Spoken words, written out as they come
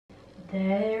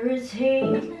There is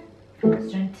healing,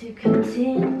 strength to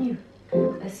continue.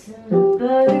 Lessen the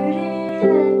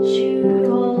burden that you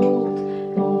hold.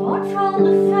 Move on from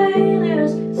the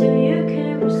failures so you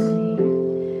can receive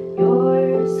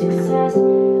your success.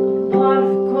 I'm part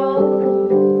of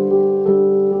growth.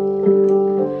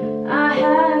 I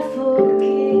have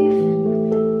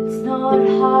forgiven. It's not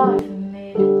hard for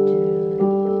me to do.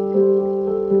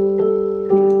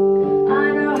 I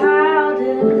know how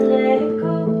to let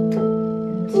go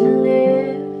and to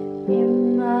live in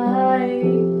my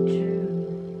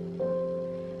truth.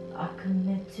 I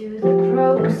commit to the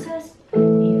process,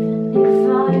 even if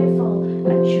I fall. I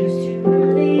choose to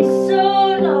release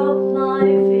all of my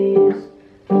fears.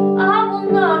 I will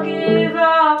not give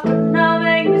up when I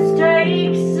make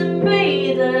mistakes and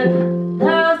be the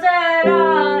love that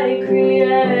I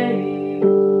create.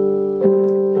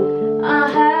 I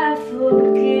have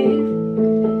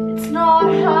forgiven. It's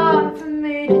not hard for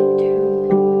me to do.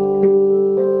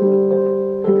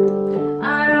 I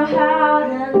know how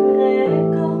to let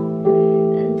go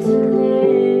and to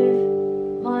live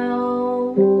my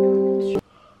own truth.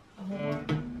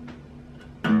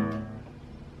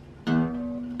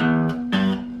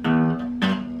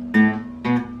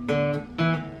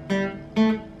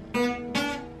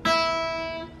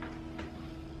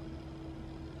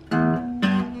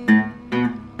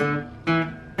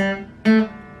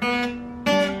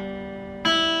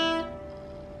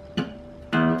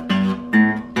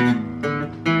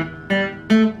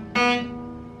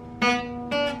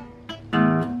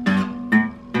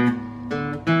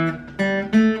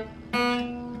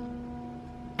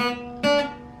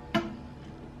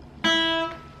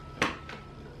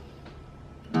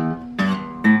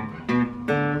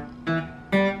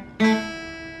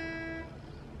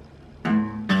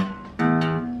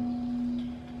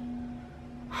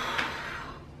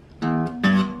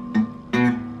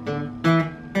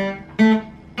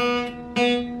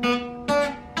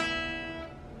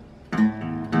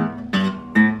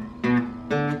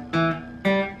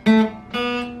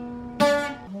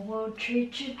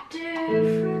 Treat you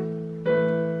different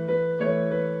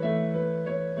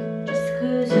just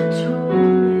 'cause you told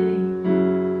me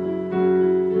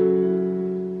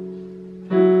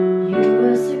you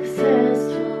were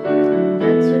successful, and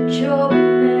that's what you're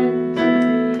meant to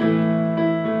be.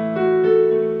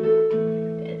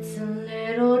 It's a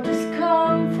little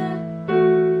discomfort,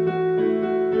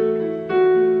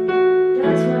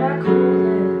 that's what I call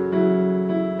it.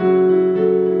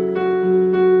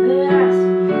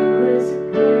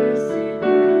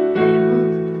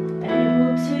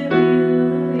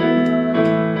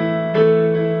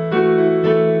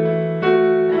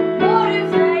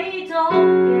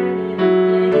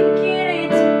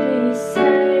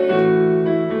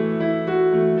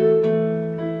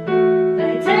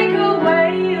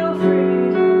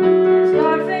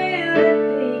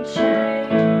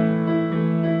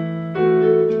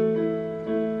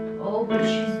 But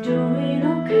she's doing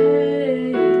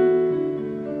okay.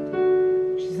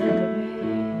 She's happy.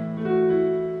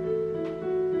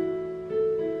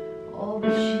 Oh,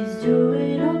 but she's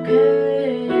doing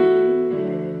okay.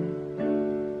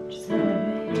 She's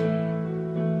happy.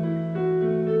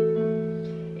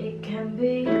 It can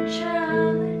be a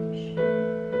challenge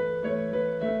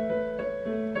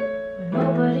when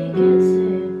nobody gets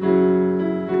it.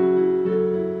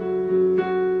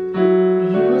 But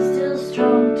you are still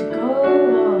strong to go.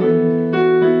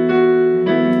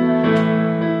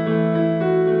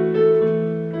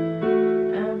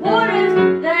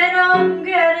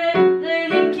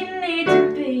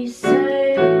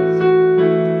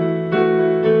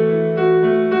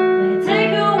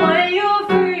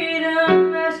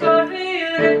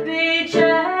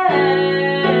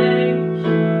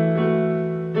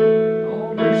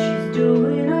 Do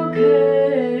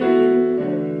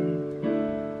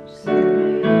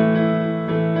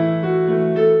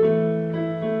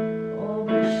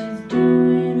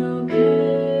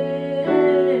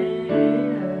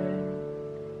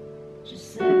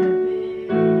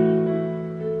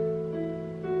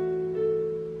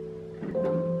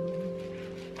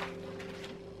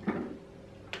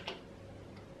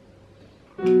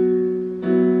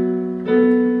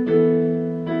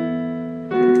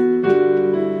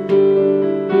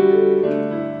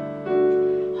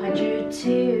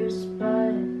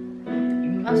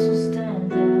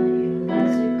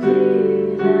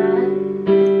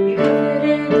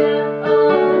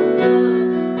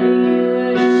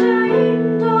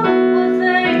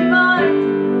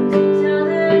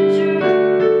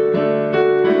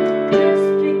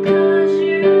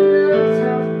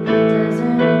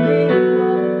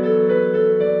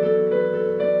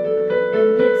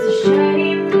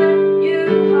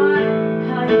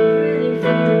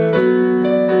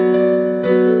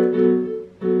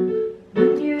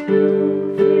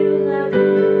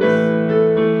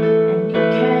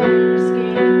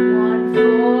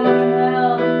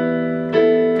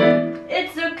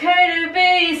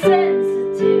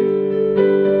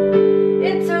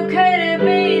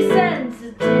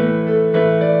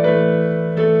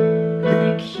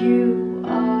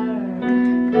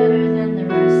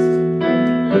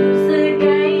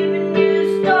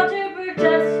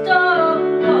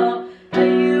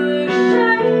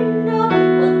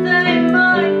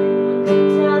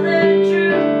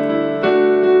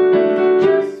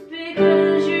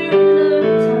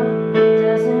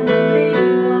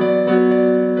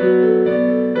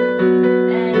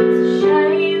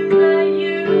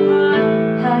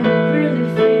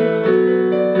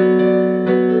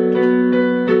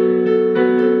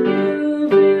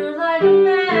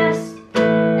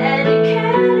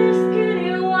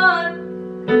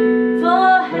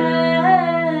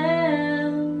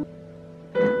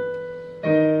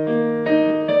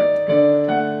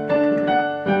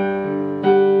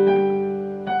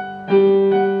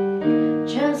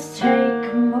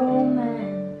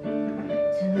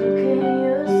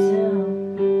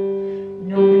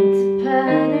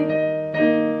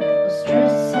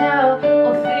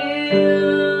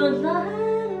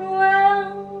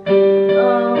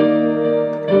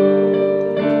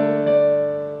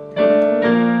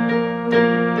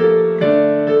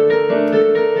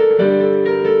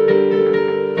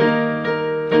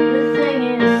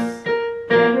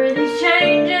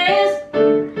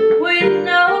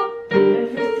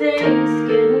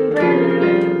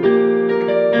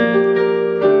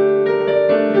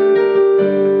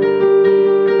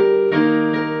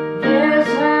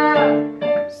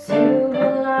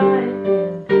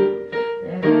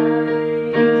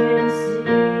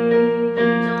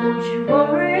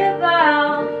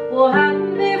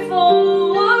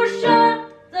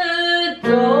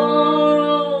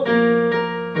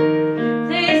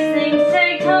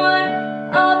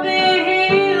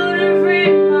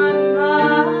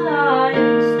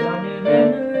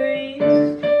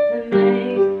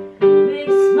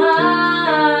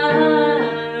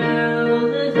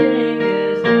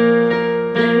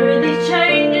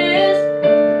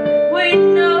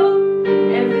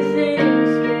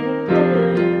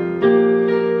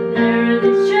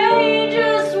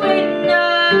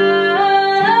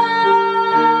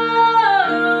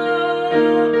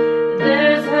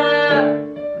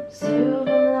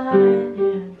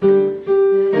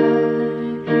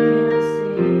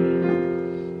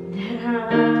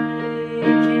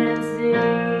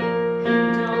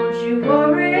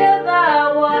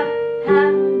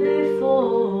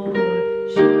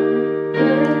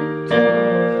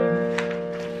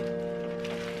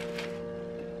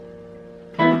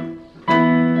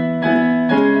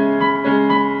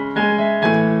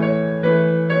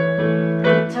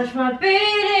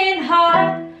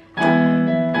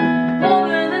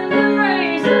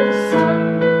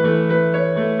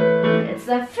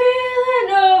that feeling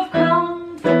of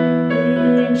comfort,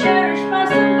 being cherished by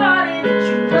somebody that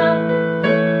you love.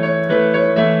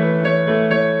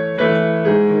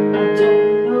 I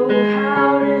don't know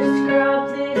how to describe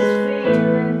this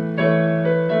feeling.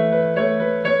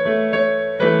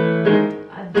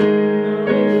 I don't know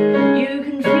if you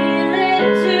can feel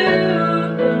it too.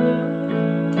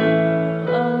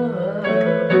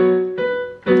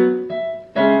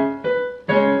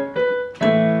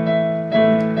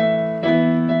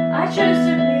 I choose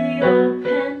to be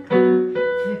open,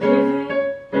 forgiving,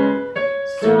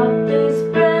 start this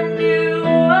brand new.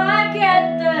 I get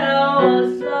that I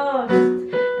was lost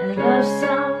and love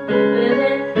some, but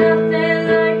then nothing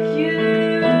like you.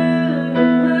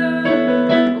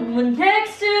 When we're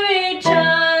next to each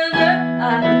other,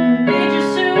 I can be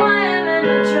just who I am and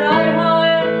I try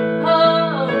hard.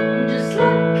 Oh, I'm just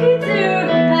lucky to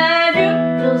have you.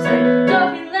 Feels like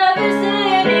talking love is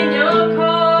sitting in your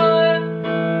car.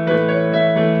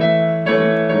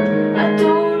 I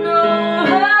don't know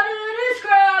how to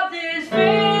describe this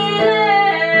feeling.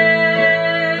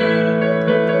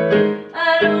 I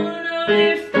don't know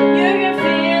if you can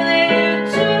feel it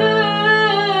too.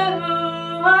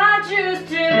 I choose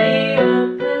to be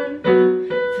open,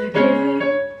 forgiving,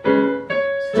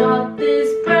 start this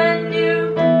brand new.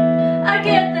 I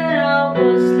get that I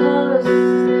was lost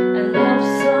and loved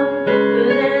some, but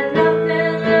then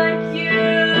nothing like you.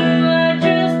 I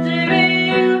choose to be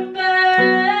open.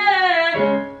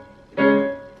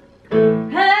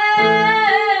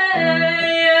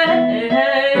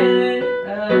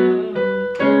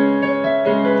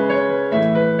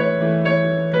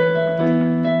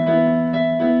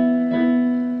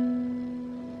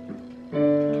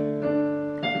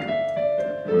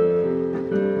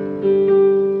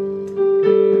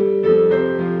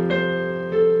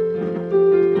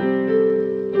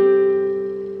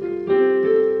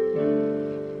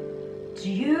 Do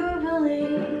you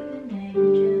believe in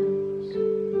angels?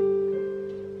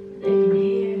 They can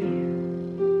hear you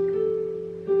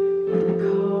when they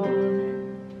call them.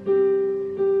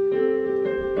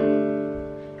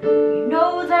 You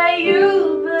know that you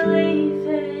believe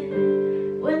it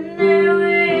when they're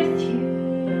with you.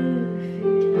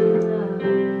 Feel love.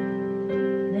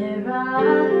 There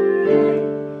are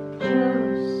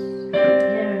angels,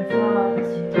 they're involved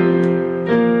too.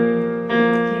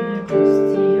 Keep them close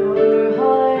to your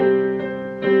heart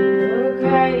for a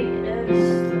greater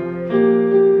story.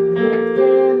 Let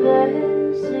their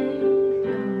blessings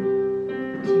come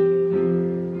to you.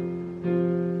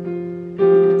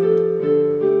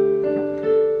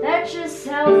 Let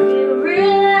yourself feel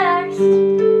relaxed.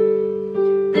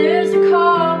 There's a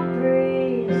calm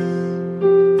breeze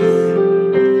to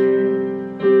sleep through,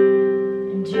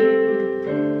 and you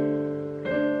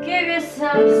give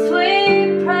yourself a sweet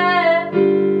prayer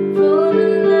for the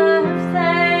love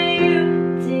that you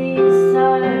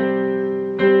desire.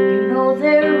 You know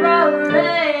there are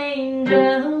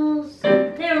angels,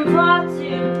 they're involved to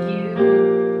you.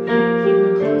 Keep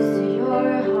them close to your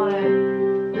heart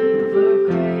for a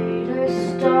greater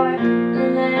start.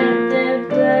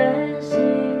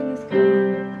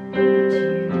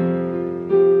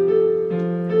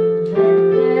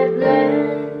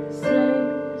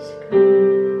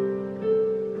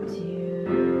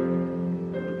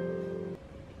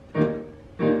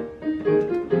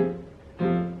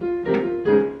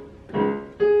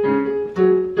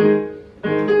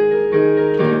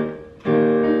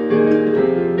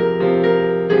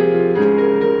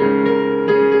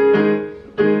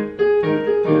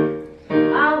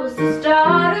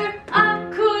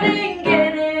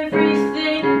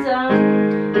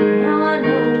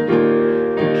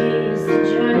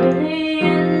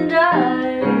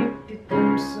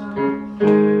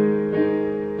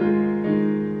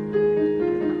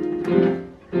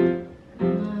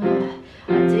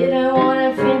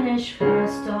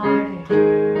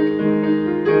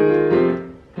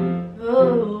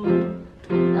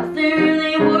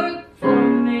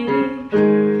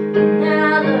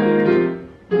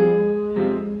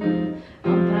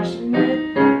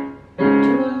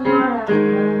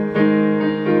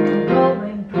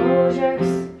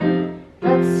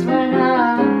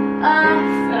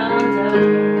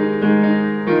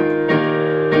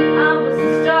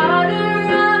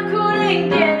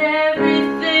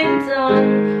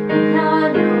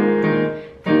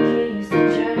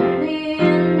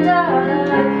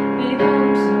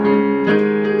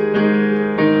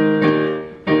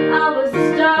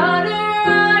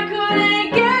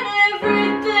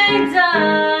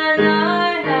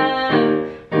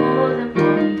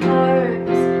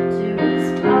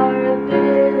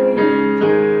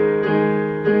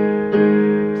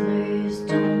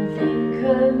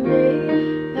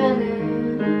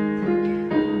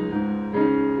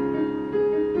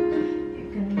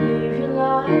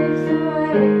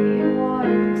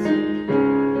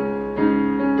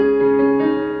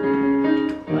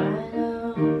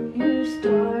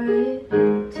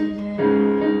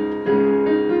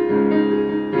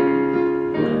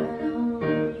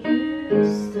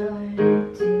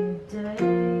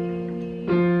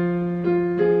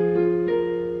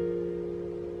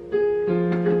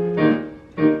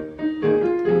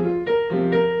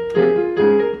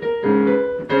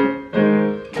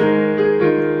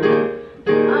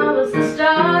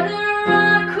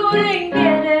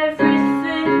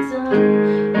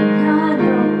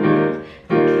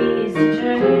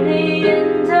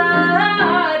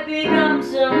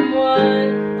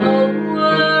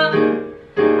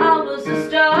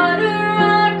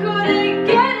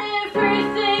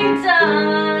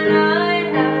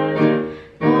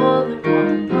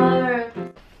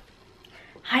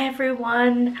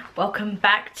 everyone, welcome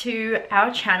back to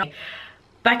our channel.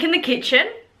 Back in the kitchen.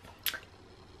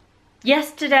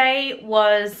 Yesterday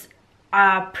was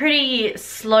a pretty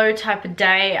slow type of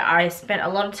day. I spent a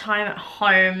lot of time at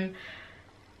home.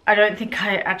 I don't think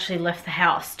I actually left the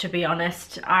house, to be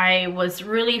honest. I was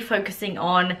really focusing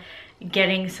on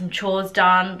getting some chores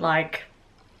done, like,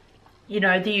 you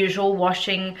know, the usual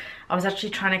washing. I was actually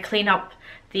trying to clean up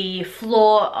the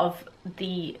floor of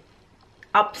the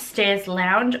upstairs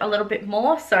lounge a little bit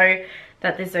more so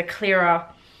that there's a clearer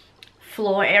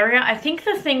floor area. I think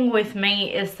the thing with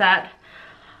me is that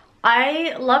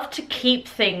I love to keep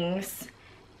things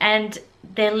and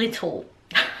they're little.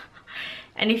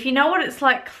 And if you know what it's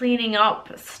like cleaning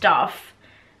up stuff,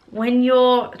 when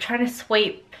you're trying to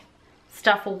sweep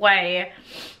stuff away,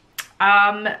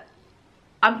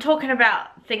 I'm talking about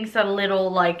things that are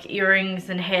little, like earrings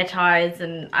and hair ties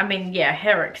and, I mean, yeah,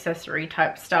 hair accessory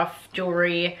type stuff,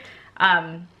 jewelry,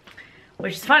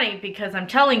 which is funny because I'm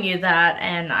telling you that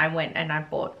and I went and I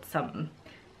bought some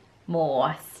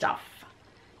more stuff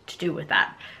to do with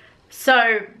that.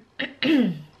 So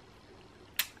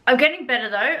I'm getting better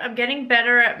though. I'm getting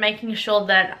better at making sure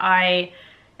that I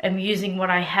am using what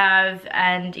I have,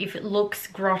 and if it looks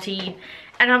grotty,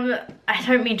 and I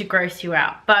don't mean to gross you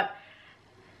out, but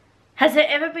has there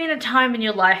ever been a time in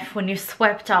your life when you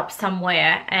swept up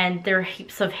somewhere and there are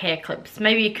heaps of hair clips?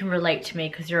 Maybe you can relate to me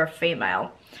because you're a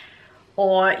female.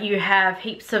 Or you have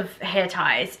heaps of hair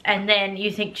ties and then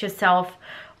you think to yourself,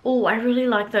 oh, I really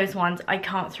like those ones, I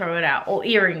can't throw it out. Or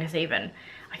earrings even,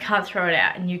 I can't throw it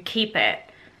out, and you keep it,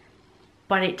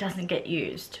 but it doesn't get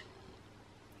used.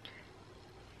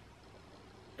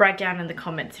 Write down in the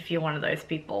comments if you're one of those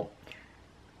people.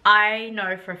 I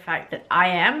know for a fact that I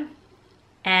am.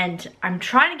 And I'm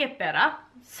trying to get better.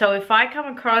 So if I come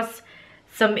across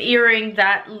some earring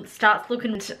that starts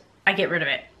looking, I get rid of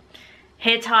it.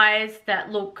 Hair ties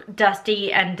that look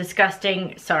dusty and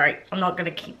disgusting, sorry, I'm not going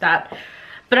to keep that.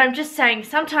 But I'm just saying,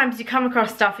 sometimes you come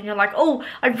across stuff and you're like, oh,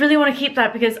 I really want to keep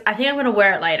that because I think I'm going to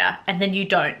wear it later. And then you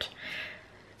don't.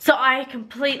 So I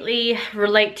completely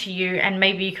relate to you, and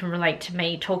maybe you can relate to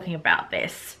me talking about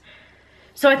this.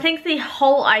 So I think the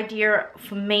whole idea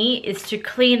for me is to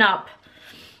clean up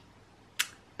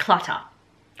clutter.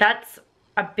 That's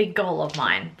a big goal of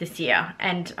mine this year,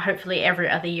 and hopefully every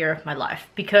other year of my life,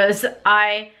 because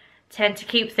I tend to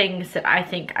keep things that I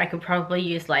think I could probably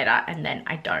use later and then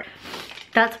I don't.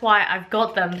 That's why I've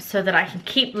got them, so that I can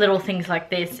keep little things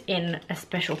like this in a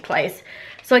special place.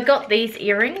 So I got these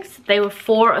earrings. They were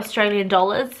 $4 Australian.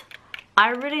 I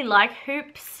really like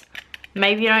hoops.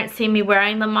 Maybe you don't see me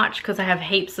wearing them much because I have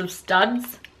heaps of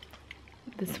studs.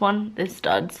 This one, there's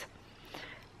studs.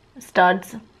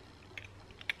 Studs.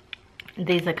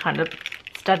 These are kind of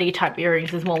studdy type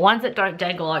earrings as well. Ones that don't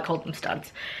dangle, I call them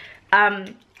studs.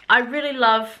 I really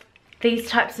love these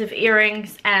types of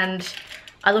earrings, and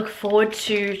I look forward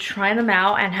to trying them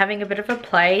out and having a bit of a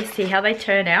play, see how they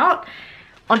turn out.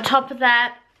 On top of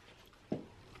that,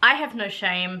 I have no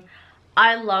shame.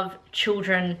 I love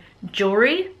children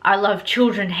jewelry. I love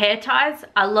children hair ties.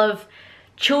 I love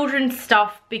children's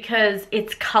stuff because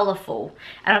it's colorful.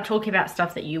 And I'm talking about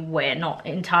stuff that you wear, not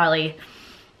entirely...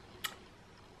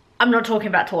 I'm not talking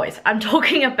about toys. I'm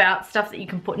talking about stuff that you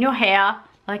can put in your hair,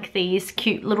 like these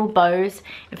cute little bows.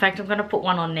 In fact, I'm going to put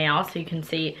one on now so you can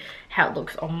see how it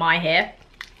looks on my hair.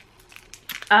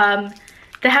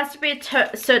 There has to be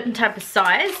a certain type of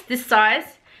size. This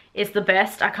size is the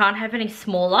best. I can't have any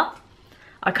smaller.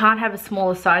 I can't have a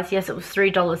smaller size. Yes, it was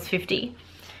 $3.50.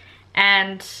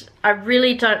 And I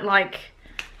really don't like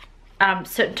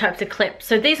certain types of clips.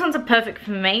 So these ones are perfect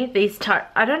for me. These type,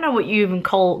 I don't know what you even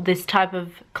call this type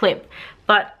of clip,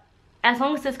 but as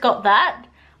long as it's got that,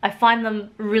 I find them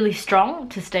really strong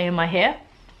to stay in my hair.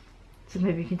 So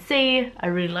maybe you can see, I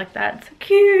really like that. It's so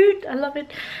cute, I love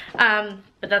it.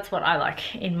 But that's what I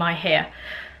like in my hair.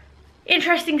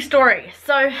 Interesting story.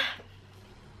 So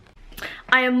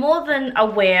I am more than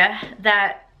aware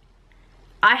that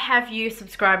I have you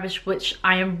subscribers, which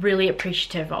I am really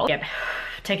appreciative of. Yeah.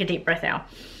 Take a deep breath out.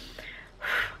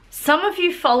 Some of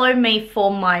you follow me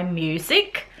for my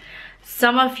music.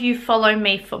 Some of you follow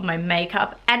me for my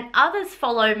makeup, and others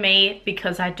follow me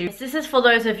because I do. This is for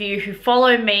those of you who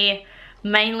follow me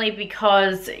mainly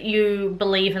because you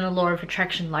believe in the law of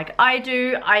attraction like I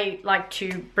do. I like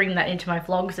to bring that into my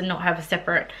vlogs and not have a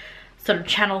separate sort of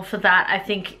channel for that. I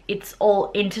think it's all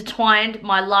intertwined.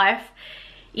 My life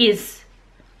is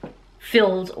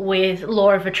filled with law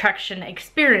of attraction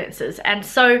experiences, and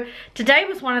so today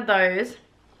was one of those.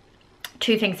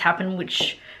 Two things happened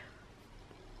which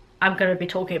I'm going to be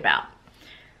talking about.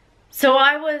 So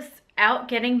I was out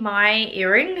getting my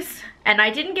earrings, and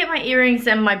I didn't get my earrings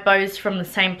and my bows from the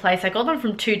same place. I got them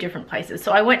from 2 different places.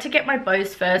 So I went to get my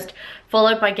bows first,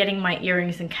 followed by getting my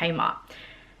earrings in Kmart.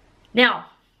 Now,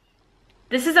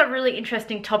 this is a really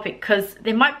interesting topic because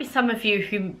there might be some of you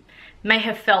who may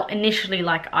have felt initially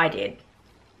like I did.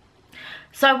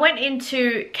 So I went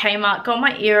into Kmart, got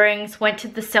my earrings, went to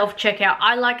the self-checkout.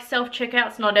 I like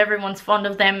self-checkouts, not everyone's fond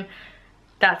of them.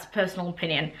 That's personal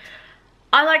opinion.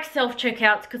 I like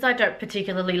self-checkouts because I don't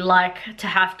particularly like to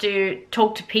have to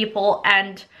talk to people,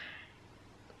 and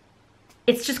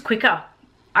it's just quicker.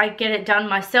 I get it done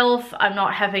myself. I'm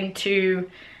not having to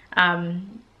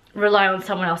rely on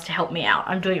someone else to help me out.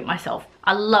 I'm doing it myself.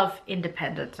 I love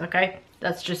independence, okay?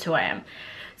 That's just who I am.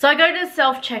 So I go to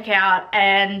self-checkout,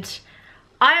 and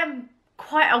I am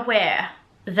quite aware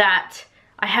that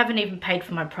I haven't even paid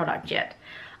for my product yet.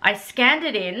 I scanned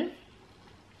it in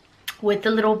with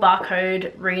the little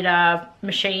barcode reader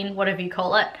machine, whatever you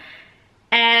call it,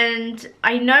 and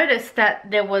I noticed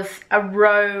that there was a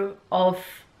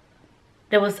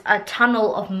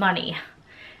tunnel of money.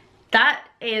 That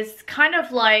is kind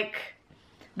of like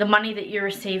the money that you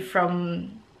receive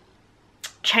from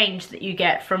change that you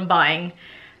get from buying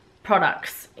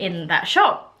products in that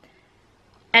shop.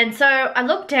 And so I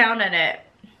looked down at it,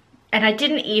 and I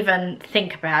didn't even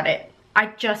think about it. I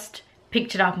just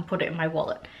picked it up and put it in my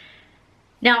wallet.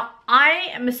 Now, I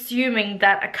am assuming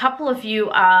that a couple of you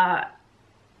are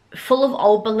full of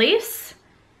old beliefs,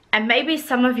 and maybe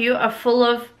some of you are full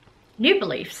of new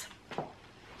beliefs.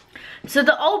 So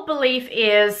the old belief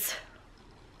is,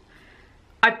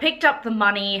 I picked up the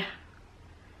money,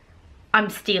 I'm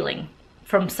stealing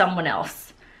from someone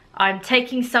else. I'm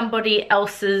taking somebody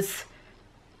else's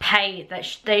pay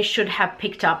that they should have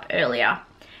picked up earlier,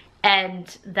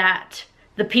 and that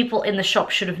the people in the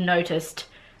shop should have noticed.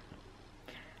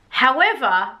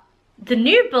 However, the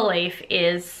new belief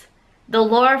is the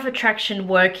law of attraction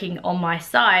working on my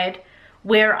side,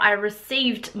 where I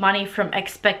received money from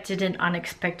expected and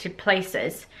unexpected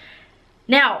places.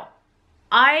 Now,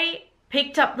 I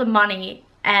picked up the money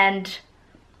and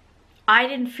I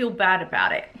didn't feel bad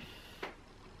about it.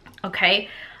 Okay?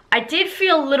 I did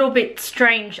feel a little bit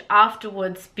strange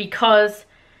afterwards because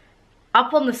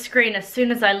up on the screen, as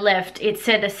soon as I left, it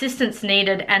said assistance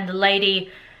needed, and the lady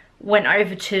went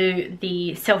over to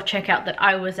the self-checkout that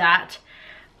I was at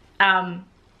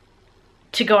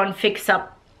to go and fix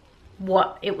up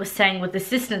what it was saying with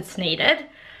assistance needed.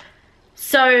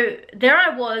 So there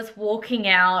I was walking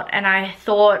out, and I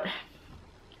thought,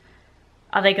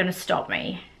 are they going to stop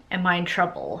me? Am I in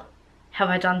trouble? Have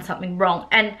I done something wrong?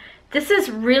 And this is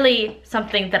really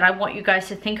something that I want you guys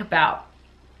to think about,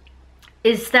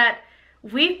 is that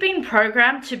we've been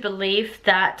programmed to believe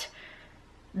that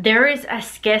there is a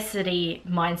scarcity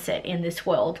mindset in this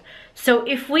world. So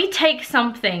if we take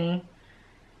something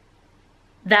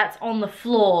that's on the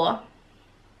floor,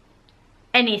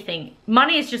 anything,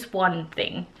 money is just one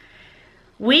thing,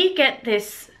 we get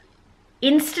this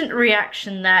instant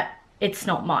reaction that it's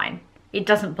not mine, it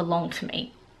doesn't belong to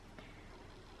me.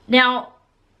 Now,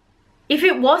 if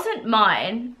it wasn't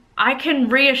mine, I can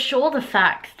reassure the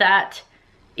fact that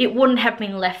it wouldn't have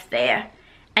been left there.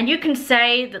 And you can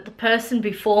say that the person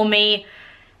before me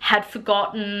had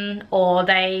forgotten, or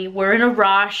they were in a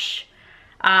rush.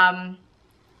 And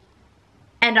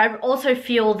I also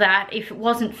feel that if it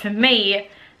wasn't for me,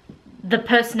 the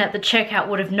person at the checkout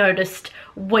would have noticed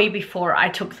way before I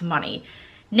took the money.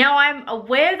 Now, I'm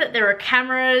aware that there are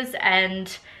cameras,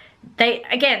 and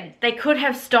they could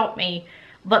have stopped me,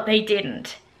 but they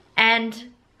didn't.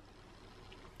 And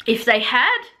if they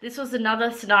had, this was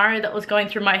another scenario that was going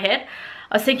through my head.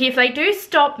 I was thinking, if they do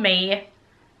stop me,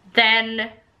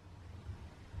 then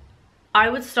I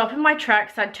would stop in my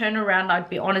tracks, I'd turn around, I'd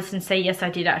be honest and say, yes, I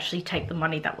did actually take the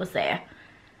money that was there.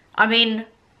 I mean,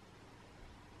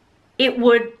 it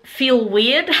would feel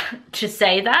weird to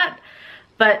say that,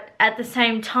 but at the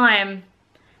same time,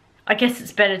 I guess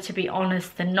it's better to be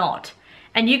honest than not.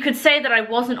 And you could say that I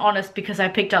wasn't honest because I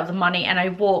picked up the money and I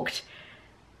walked,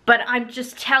 but I'm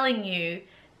just telling you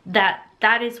that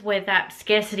that is where that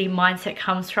scarcity mindset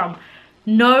comes from.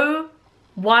 No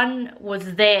one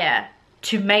was there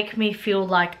to make me feel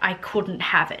like I couldn't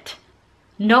have it.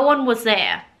 No one was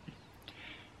there.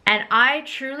 And I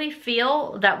truly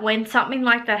feel that when something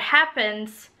like that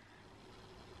happens,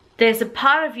 there's a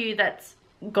part of you that's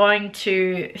going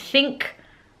to think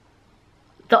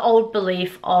the old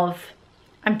belief of,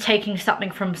 I'm taking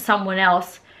something from someone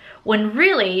else, when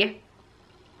really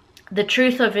the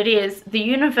truth of it is the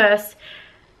universe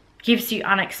gives you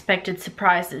unexpected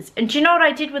surprises. And do you know what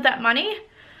I did with that money?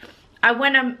 I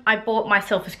went and I bought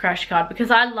myself a scratch card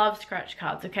because I love scratch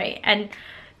cards, okay? And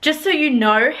just so you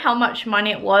know how much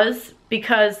money it was,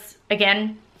 because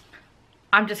again,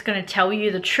 I'm just going to tell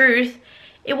you the truth,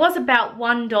 it was about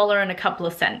 $1 and a couple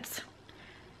of cents.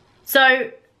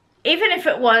 So even if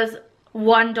it was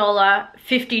 $1,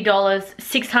 $50,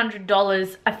 $600,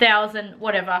 $1,000,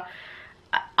 whatever,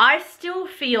 I still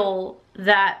feel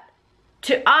that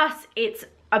to us it's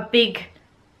a big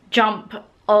jump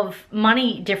of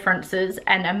money differences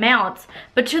and amounts,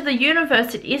 but to the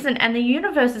universe it isn't, and the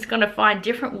universe is going to find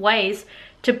different ways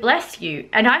to bless you.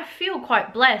 And I feel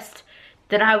quite blessed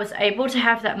that I was able to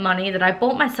have that money, that I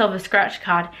bought myself a scratch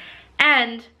card,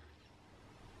 and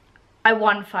I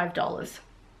won $5.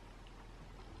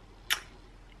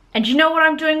 And you know what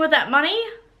I'm doing with that money?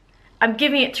 I'm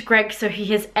giving it to Greg so he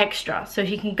has extra, so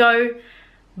he can go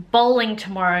bowling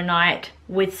tomorrow night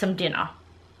with some dinner.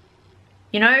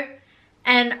 You know?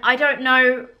 And I don't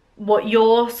know what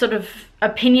your sort of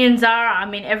opinions are. I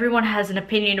mean, everyone has an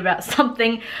opinion about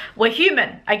something. We're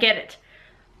human, I get it.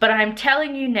 But I'm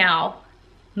telling you now,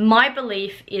 my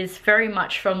belief is very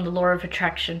much from the law of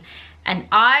attraction. And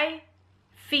I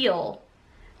feel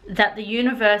that the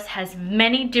universe has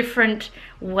many different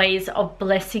ways of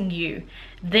blessing you.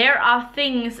 There are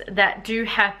things that do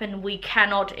happen, we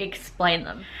cannot explain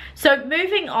them. So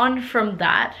moving on from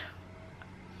that,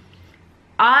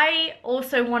 I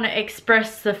also want to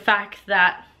express the fact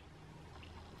that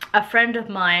a friend of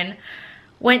mine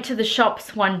went to the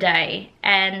shops one day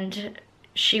and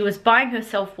she was buying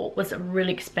herself what was a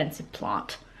really expensive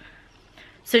plant.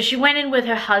 So she went in with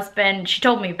her husband. She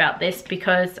told me about this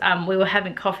because we were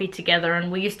having coffee together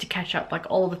and we used to catch up like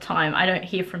all the time. I don't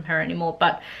hear from her anymore,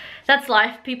 but that's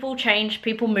life. People change,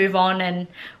 people move on, and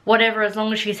whatever, as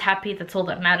long as she's happy, that's all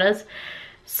that matters.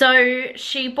 So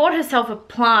she bought herself a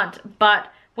plant,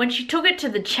 but when she took it to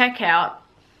the checkout,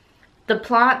 the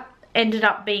plant ended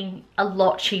up being a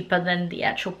lot cheaper than the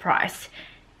actual price.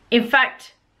 In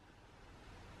fact,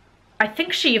 I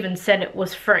think she even said it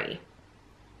was free.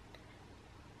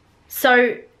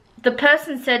 So the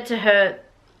person said to her,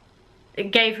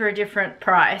 it gave her a different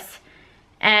price,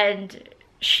 and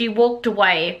she walked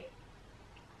away.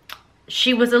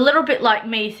 She was a little bit like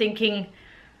me, thinking,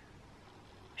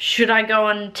 should I go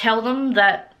and tell them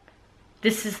that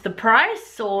this is the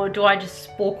price, or do I just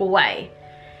walk away?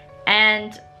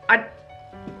 And I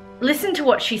listened to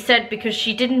what she said because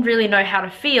she didn't really know how to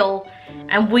feel,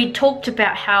 and we talked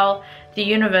about how the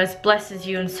universe blesses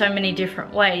you in so many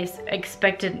different ways,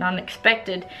 expected and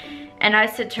unexpected. And I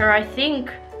said to her, I think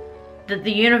that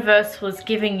the universe was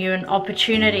giving you an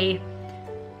opportunity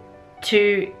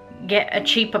to get a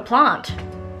cheaper plant.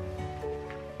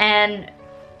 And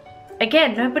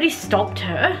again, nobody stopped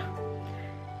her.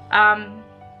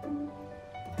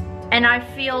 And I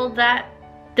feel that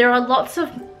there are lots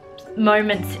of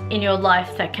moments in your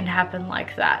life that can happen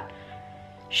like that.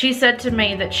 She said to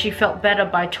me that she felt better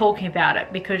by talking about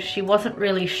it because she wasn't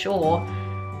really sure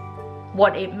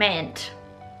what it meant.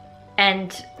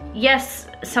 And yes,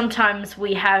 sometimes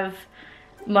we have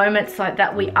moments like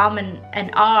that, we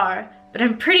and are, but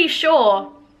I'm pretty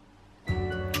sure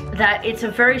that it's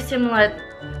a very similar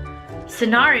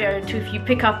scenario to if you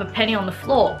pick up a penny on the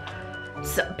floor.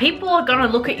 So people are gonna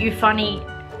look at you funny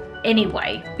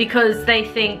anyway because they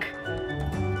think,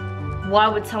 why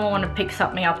would someone want to pick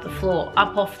something up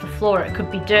off the floor? It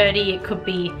could be dirty, it could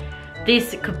be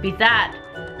this, it could be that.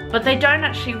 But they don't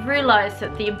actually realize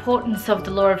that the importance of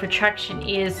the law of attraction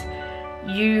is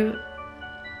you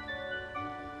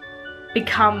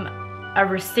become a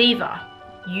receiver.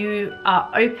 You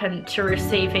are open to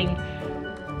receiving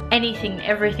anything,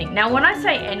 everything. Now, when I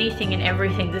say anything and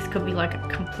everything, this could be like a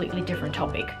completely different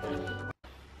topic.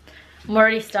 I'm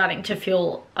already starting to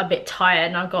feel a bit tired,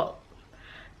 and I've got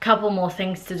couple more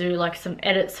things to do, like some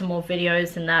edits, some more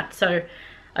videos and that, so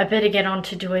I better get on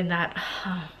to doing that.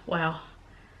 Wow,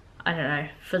 I don't know,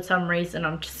 for some reason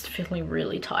I'm just feeling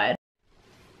really tired.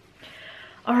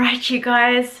 Alright, you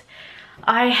guys,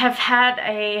 I have had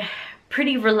a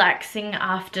pretty relaxing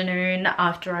afternoon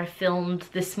after I filmed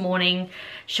this morning,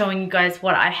 showing you guys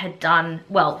what I had done.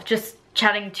 Well, just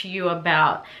chatting to you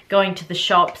about going to the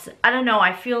shops. I don't know,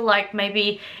 I feel like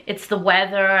maybe it's the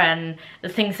weather and the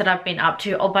things that I've been up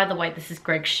to. Oh, by the way, this is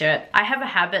Greg's shirt. I have a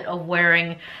habit of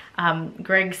wearing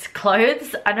Greg's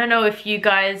clothes. I don't know if you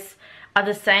guys are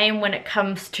the same when it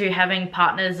comes to having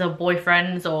partners or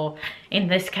boyfriends, or in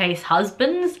this case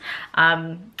husbands.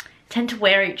 Tend to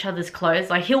wear each other's clothes.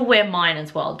 Like, he'll wear mine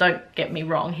as well, don't get me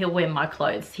wrong, he'll wear my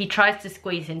clothes. He tries to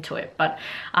squeeze into it, but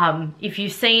if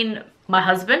you've seen my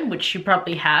husband, which you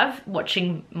probably have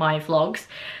watching my vlogs,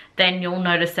 then you'll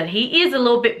notice that he is a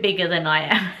little bit bigger than I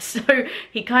am. So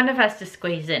he kind of has to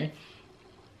squeeze in.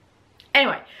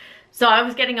 Anyway, so I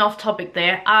was getting off topic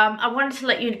there. I wanted to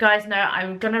let you guys know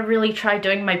I'm gonna really try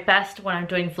doing my best when I'm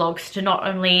doing vlogs to not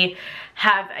only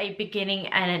have a beginning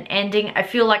and an ending. I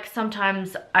feel like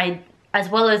sometimes as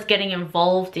well as getting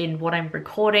involved in what I'm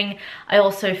recording, I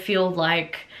also feel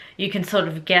like you can sort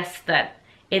of guess that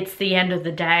it's the end of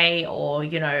the day, or,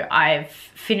 you know, I've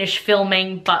finished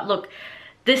filming. But look,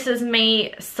 this is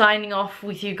me signing off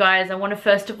with you guys. I want to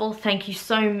first of all thank you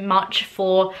so much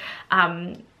for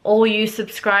all you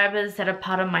subscribers that are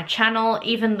part of my channel,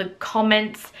 even the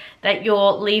comments that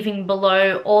you're leaving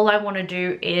below. All I want to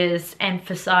do is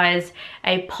emphasize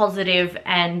a positive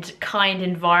and kind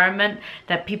environment,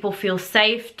 that people feel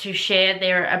safe to share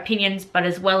their opinions, but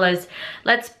as well as,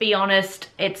 let's be honest,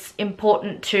 it's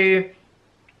important to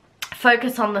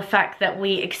focus on the fact that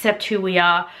we accept who we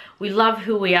are, we love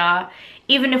who we are.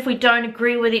 Even if we don't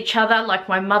agree with each other, like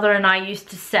my mother and I used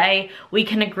to say, we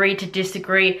can agree to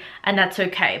disagree, and that's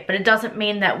okay. But it doesn't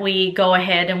mean that we go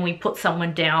ahead and we put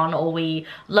someone down, or we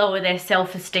lower their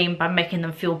self-esteem by making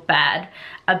them feel bad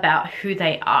about who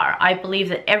they are. I believe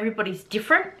that everybody's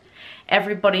different,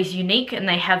 everybody's unique, and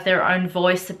they have their own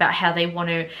voice about how they want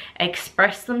to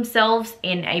express themselves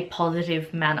in a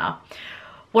positive manner.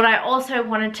 What I also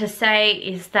wanted to say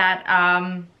is that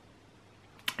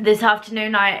this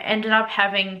afternoon I ended up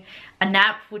having a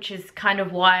nap, which is kind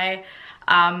of why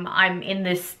I'm in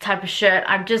this type of shirt.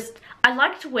 I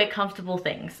like to wear comfortable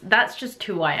things. That's just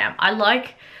who I am. I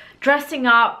like dressing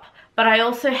up, but I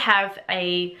also have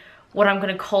what I'm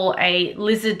going to call a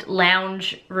lizard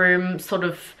lounge room sort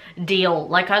of deal.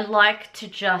 Like, I like to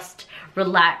just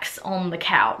relax on the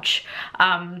couch.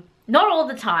 Not all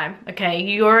the time, okay?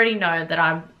 You already know that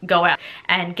I go out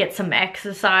and get some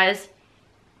exercise.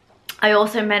 I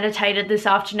also meditated this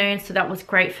afternoon, so that was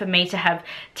great for me to have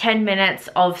 10 minutes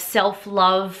of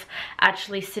self-love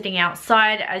actually sitting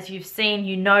outside. As you've seen,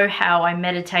 you know how I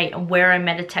meditate and where I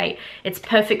meditate. It's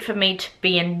perfect for me to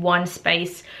be in one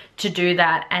space to do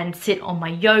that and sit on my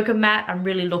yoga mat. I'm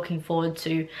really looking forward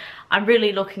to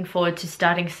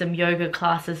starting some yoga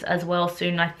classes as well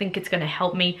soon. I think it's going to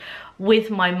help me with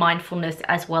my mindfulness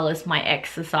as well as my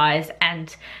exercise,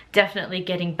 and definitely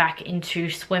getting back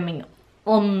into swimming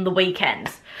on the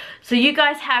weekends. So you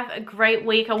guys have a great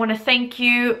week. I want to thank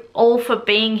you all for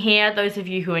being here. Those of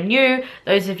you who are new,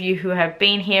 those of you who have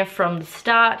been here from the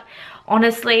start.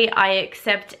 Honestly, I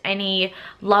accept any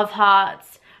love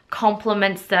hearts,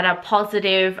 compliments that are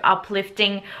positive,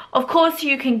 uplifting. Of course,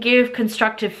 you can give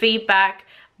constructive feedback,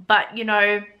 but you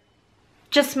know,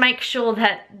 just make sure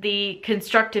that the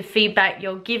constructive feedback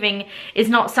you're giving is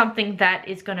not something that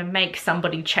is going to make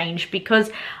somebody change, because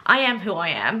I am who I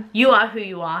am, you are who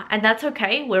you are, and that's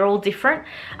okay. We're all different.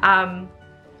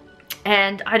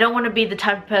 And I don't want to be the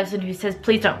type of person who says,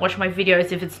 please don't watch my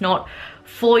videos if it's not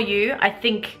for you. I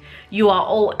think you are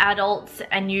all adults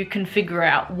and you can figure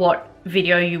out what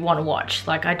video you want to watch.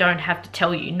 Like, I don't have to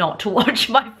tell you not to watch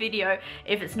my video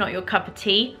if it's not your cup of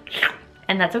tea.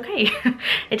 And that's okay.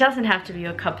 It doesn't have to be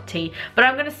your cup of tea. But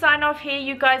I'm going to sign off here.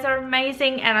 You guys are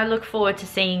amazing, and I look forward to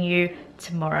seeing you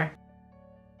tomorrow.